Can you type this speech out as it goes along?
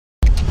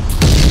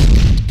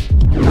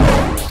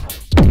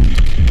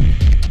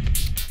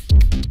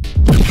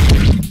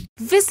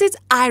Visit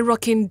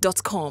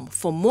irockin.com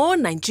for more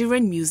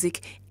Nigerian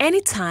music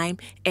anytime,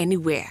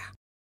 anywhere.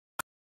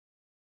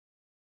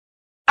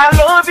 I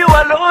love you,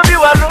 I love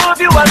you, I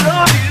love you, I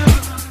love you.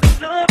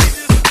 Love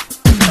you,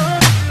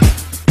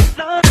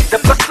 love you. The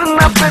person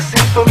I'm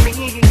pressing for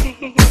me.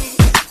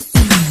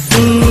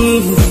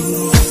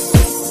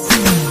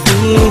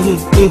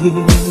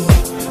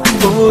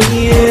 Oh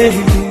yeah,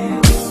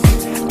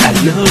 I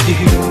love you.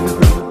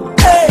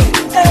 Hey,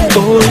 hey.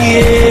 Oh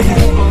yeah,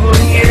 oh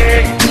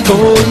yeah.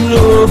 Oh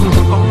no,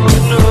 oh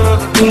no,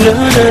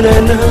 no, no,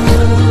 no, no.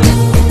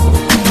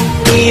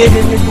 Yeah.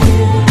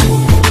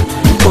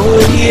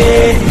 Oh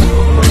yeah,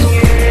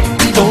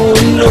 oh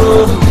no,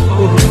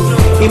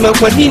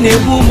 Imakwanine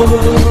woman.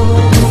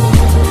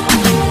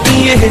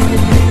 Yeah,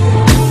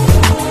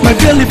 my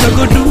girl, if I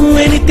go do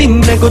anything,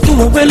 I go do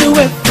a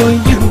well for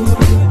you.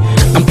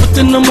 I'm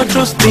putting all my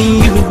trust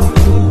in you,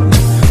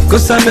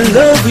 cause I'm in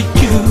love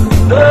with you.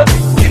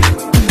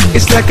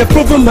 It's like I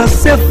prove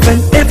myself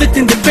and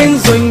everything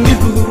depends on you.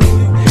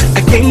 I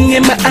can't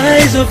get my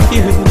eyes off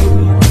you.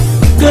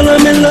 Girl,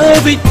 I'm in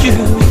love with you.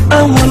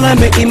 I wanna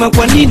make him a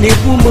Imakwanine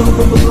woman.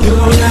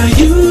 Girl, are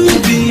you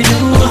be the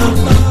one?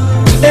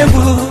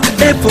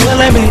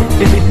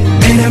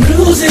 And I'm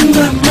losing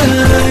my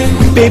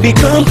mind. Baby,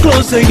 come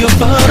closer, you're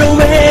far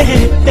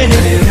away.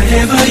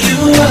 Wherever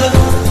you are,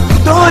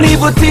 don't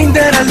even think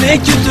that I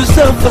let you to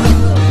suffer,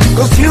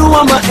 cause you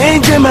are my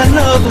angel, my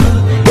lover.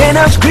 And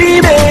I'm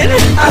screaming,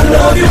 I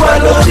love you, I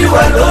love you,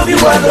 I love you,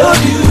 I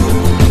love you.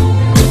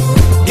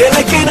 Girl,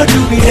 I cannot do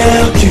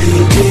without you.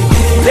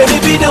 Let me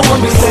be the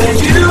one beside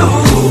you.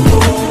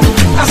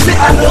 I say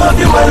I love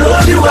you, I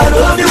love you, I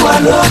love you, I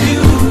love you.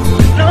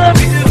 Love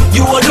you.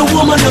 You are the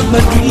woman of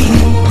my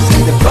dreams,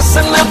 the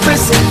person I'm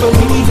pressing for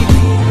me.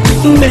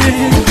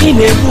 Man,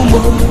 in a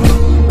woman.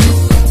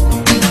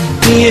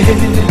 Yeah.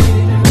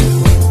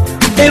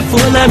 If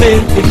all I'm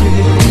in.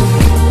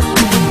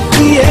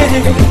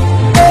 Yeah.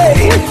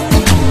 Hey.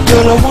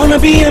 Girl, I wanna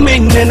be a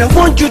man and I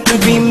want you to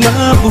be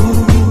my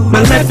boo.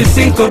 My life is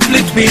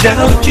incomplete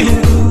without you,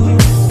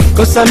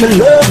 cause I'm in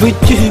love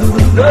with you.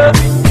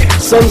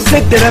 Some say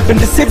that I've been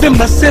deceiving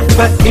myself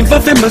by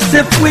involving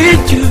myself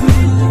with you.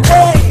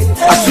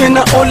 I swear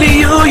not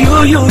only you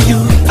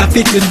I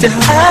feel to tell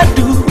I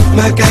do.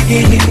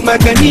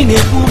 Maganine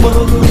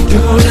woman.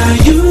 Girl, are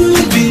you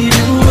be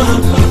the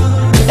one?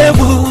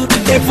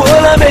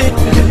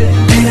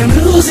 And I'm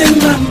losing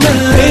my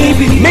mind.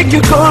 Baby, make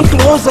you come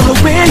closer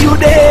where you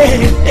there.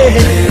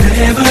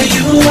 Wherever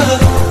you are,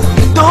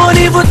 don't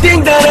even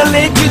think that I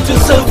let you to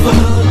suffer,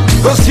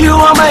 cause you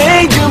are my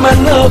angel, my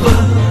lover.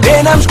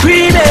 And I'm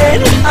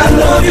screaming, I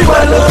love you,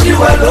 I love you,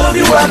 I love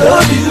you, I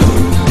love you.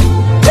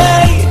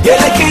 Hey, yeah,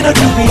 I cannot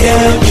do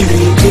without you.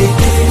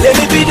 Let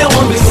me be the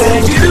one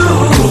beside you.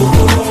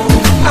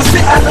 I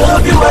say I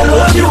love you, I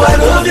love you, I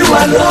love you,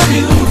 I love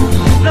you.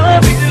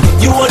 Love you.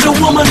 You are the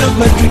woman of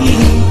my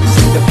dreams,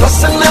 the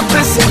person I'm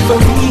pressing for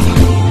me.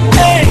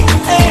 Hey,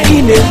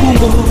 hey, in a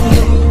woman.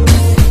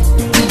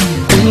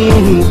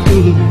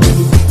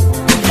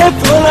 If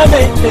all I'm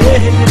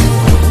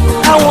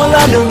I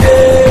wanna know.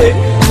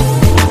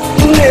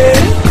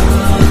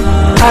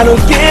 I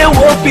don't care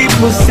what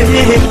people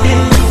say,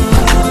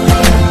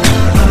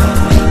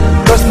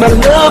 cause my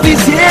love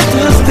is here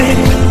to stay.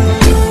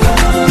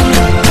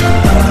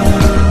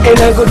 And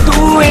I go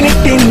do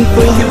anything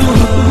for you.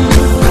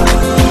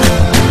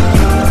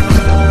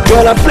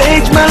 Girl, I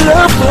pledge my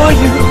love for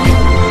you,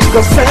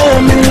 cause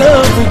I'm in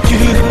love with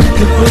you.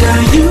 Girl,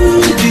 are you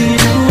the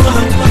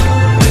one?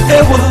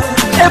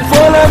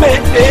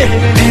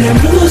 And I'm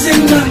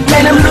losing my mind.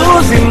 And I'm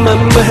losing my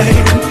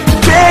mind.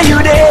 Where you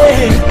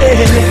there?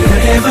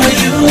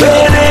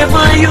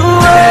 Wherever you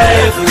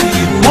are,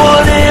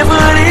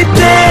 whatever it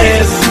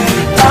takes,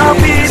 I'll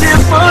be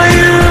there for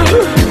you.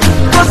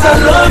 Cause I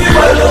love you,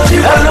 I love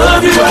you, I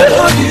love you, I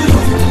love you.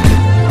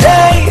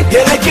 Hey,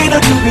 girl, I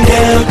cannot do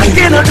without you. I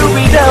cannot do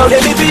without.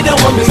 Let me be the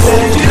one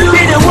beside you.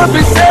 Be the one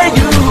beside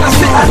you. I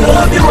say I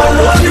love you, I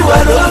love you,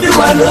 I love you,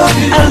 I love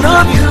you, I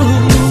love you.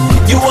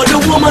 You are the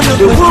woman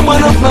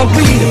of my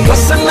dreams,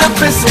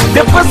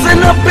 the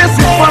person I'm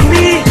pressing for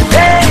me.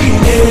 Hey,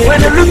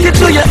 when I look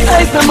into your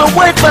eyes, I'm a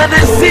wife by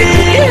the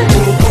sea.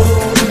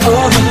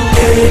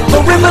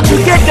 Forever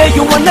together,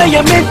 you and I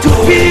are meant to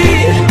be.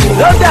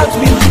 Don't doubt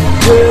me.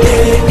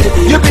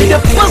 You